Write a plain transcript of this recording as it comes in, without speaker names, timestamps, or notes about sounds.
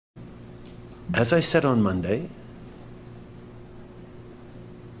As I said on Monday,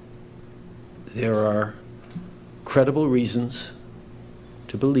 there are credible reasons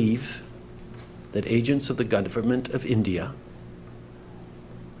to believe that agents of the government of India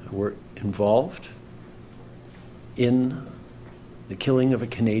were involved in the killing of a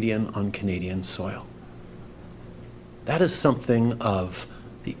Canadian on Canadian soil. That is something of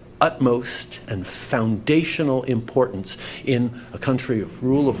the utmost and foundational importance in a country of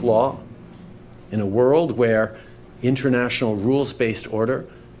rule of law, in a world where international rules-based order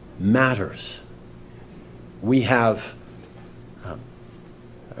matters. We have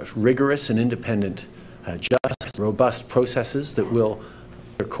rigorous and independent, just, robust processes that will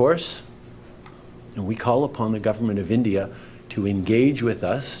their course, and we call upon the government of India to engage with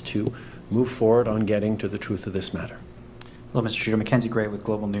us to move forward on getting to the truth of this matter. Hello, Mr. Trudeau. Mackenzie Gray with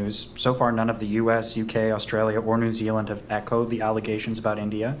Global News. So far, none of the US, UK, Australia, or New Zealand have echoed the allegations about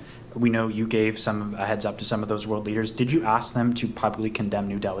India. We know you gave a heads up to some of those world leaders. Did you ask them to publicly condemn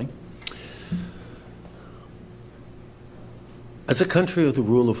New Delhi? As a country of the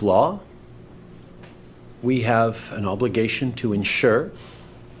rule of law, we have an obligation to ensure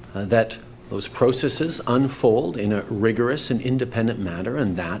that those processes unfold in a rigorous and independent manner,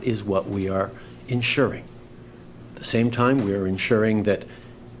 and that is what we are ensuring. At the same time, we are ensuring that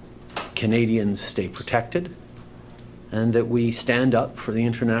Canadians stay protected and that we stand up for the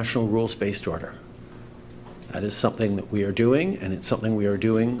international rules-based order. That is something that we are doing, and it's something we are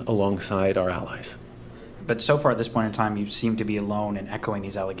doing alongside our allies. But so far at this point in time, you seem to be alone in echoing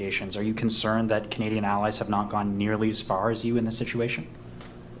these allegations. Are you concerned that Canadian allies have not gone nearly as far as you in this situation?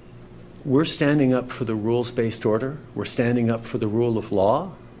 We're standing up for the rules-based order. We're standing up for the rule of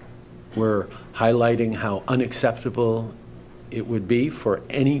law. We're highlighting how unacceptable it would be for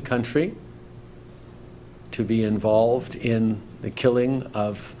any country to be involved in the killing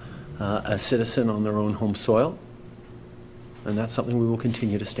of a citizen on their own home soil. And that's something we will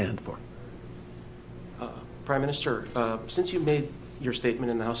continue to stand for. Prime Minister, since you made your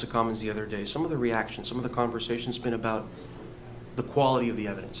statement in the House of Commons the other day, some of the reactions, some of the conversation's been about the quality of the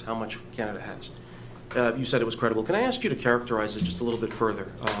evidence, how much Canada has. You said it was credible. Can I ask you to characterize it just a little bit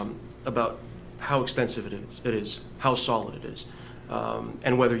further about how extensive it is, how solid it is,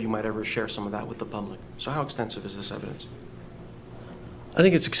 and whether you might ever share some of that with the public? So how extensive is this evidence? I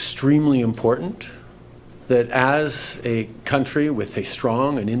think it's extremely important that as a country with a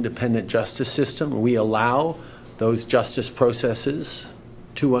strong and independent justice system, we allow those justice processes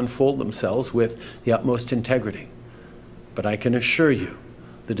to unfold themselves with the utmost integrity. But I can assure you,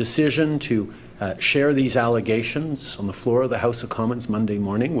 the decision to share these allegations on the floor of the House of Commons Monday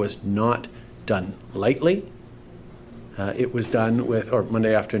morning was not done lightly. It was done with, or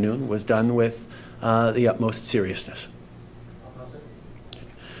Monday afternoon, was done with the utmost seriousness.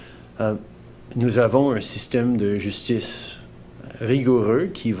 Nous avons un système de justice rigoureux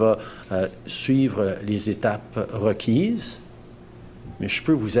qui va suivre les étapes requises, mais je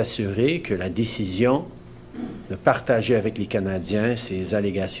peux vous assurer que la décision de partager avec les Canadiens ces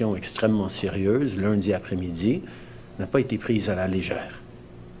allégations extrêmement sérieuses lundi après-midi n'a pas été prise à la légère.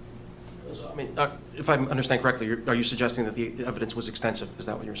 I mean, if I understand correctly, are you suggesting that the evidence was extensive? Is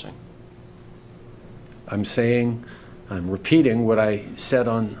that what you're saying? I'm repeating what I said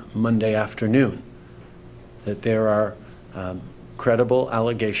on Monday afternoon, that there are credible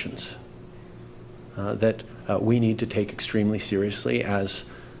allegations that we need to take extremely seriously as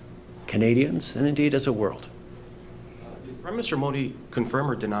Canadians and indeed as a world. Did Prime Minister Modi confirm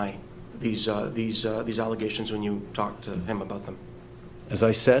or deny these allegations when you talked to him about them? As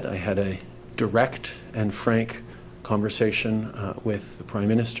I said, I had a direct and frank conversation with the Prime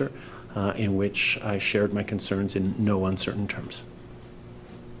Minister in which I shared my concerns in no uncertain terms.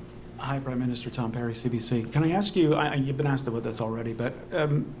 Hi, Prime Minister Tom Perry, CBC. Can I ask you, you've been asked about this already, but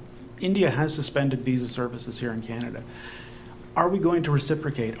India has suspended visa services here in Canada. Are we going to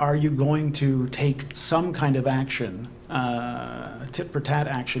reciprocate? Are you going to take some kind of action, tit-for-tat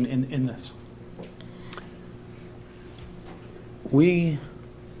action in this? We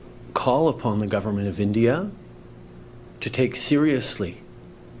call upon the government of India to take seriously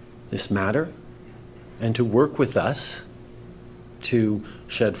this matter and to work with us to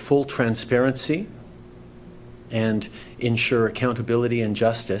shed full transparency and ensure accountability and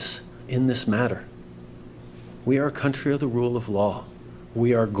justice in this matter. We are a country of the rule of law.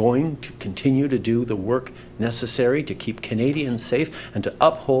 We are going to continue to do the work necessary to keep Canadians safe and to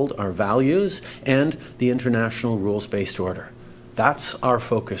uphold our values and the international rules-based order. That's our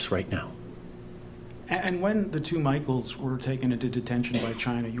focus right now. And when the two Michaels were taken into detention by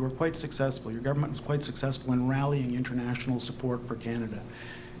China, you were quite successful. Your government was quite successful in rallying international support for Canada.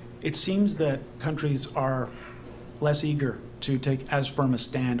 it seems that countries are less eager to take as firm a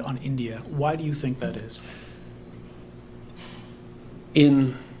stand on India. Why do you think that is?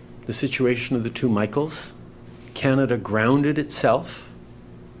 In the situation of the two Michaels, Canada grounded itself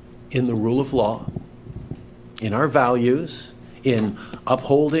in the rule of law, in our values, in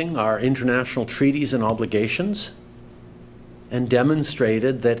upholding our international treaties and obligations, and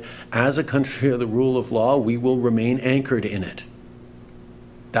demonstrated that as a country of the rule of law, we will remain anchored in it.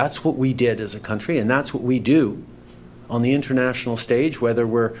 That's what we did as a country, and that's what we do on the international stage, whether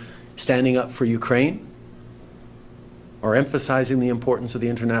we're standing up for Ukraine or emphasizing the importance of the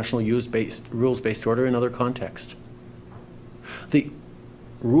international rules-based order in other contexts. The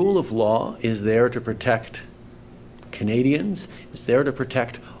rule of law is there to protect Canadians, it's there to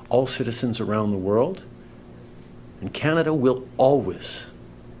protect all citizens around the world, and Canada will always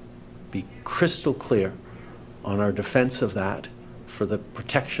be crystal clear on our defense of that for the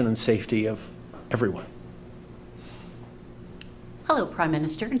protection and safety of everyone. Hello, Prime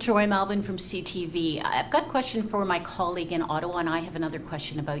Minister. Joy Malvin from CTV. I've got a question for my colleague in Ottawa, and I have another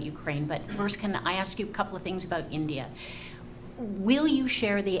question about Ukraine. But first, can I ask you a couple of things about India? Will you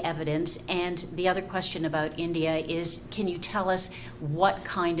share the evidence? And the other question about India is, can you tell us what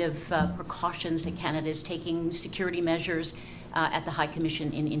kind of precautions that Canada is taking, security measures at the High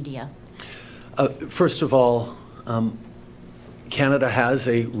Commission in India? First of all, Canada has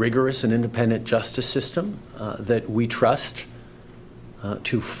a rigorous and independent justice system that we trust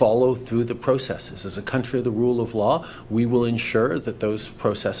to follow through the processes. As a country of the rule of law, we will ensure that those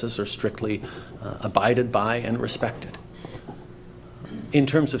processes are strictly abided by and respected. In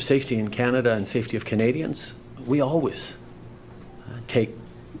terms of safety in Canada and safety of Canadians, we always take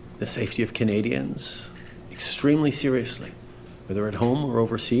the safety of Canadians extremely seriously, whether at home or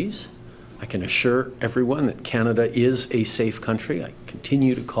overseas. I can assure everyone that Canada is a safe country. I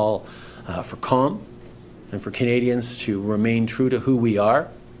continue to call for calm and for Canadians to remain true to who we are,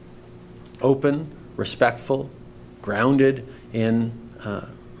 open, respectful, grounded in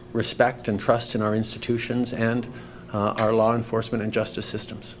respect and trust in our institutions and our law enforcement and justice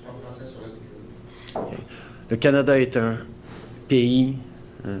systems. Le Canada est un pays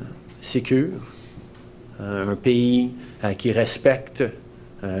sécure, un pays qui respecte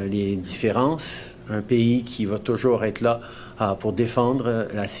les différences, un pays qui va toujours être là pour défendre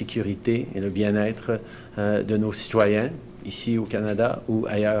la sécurité et le bien-être de nos citoyens, ici au Canada ou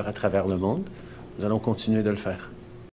ailleurs à travers le monde. Nous allons continuer de le faire.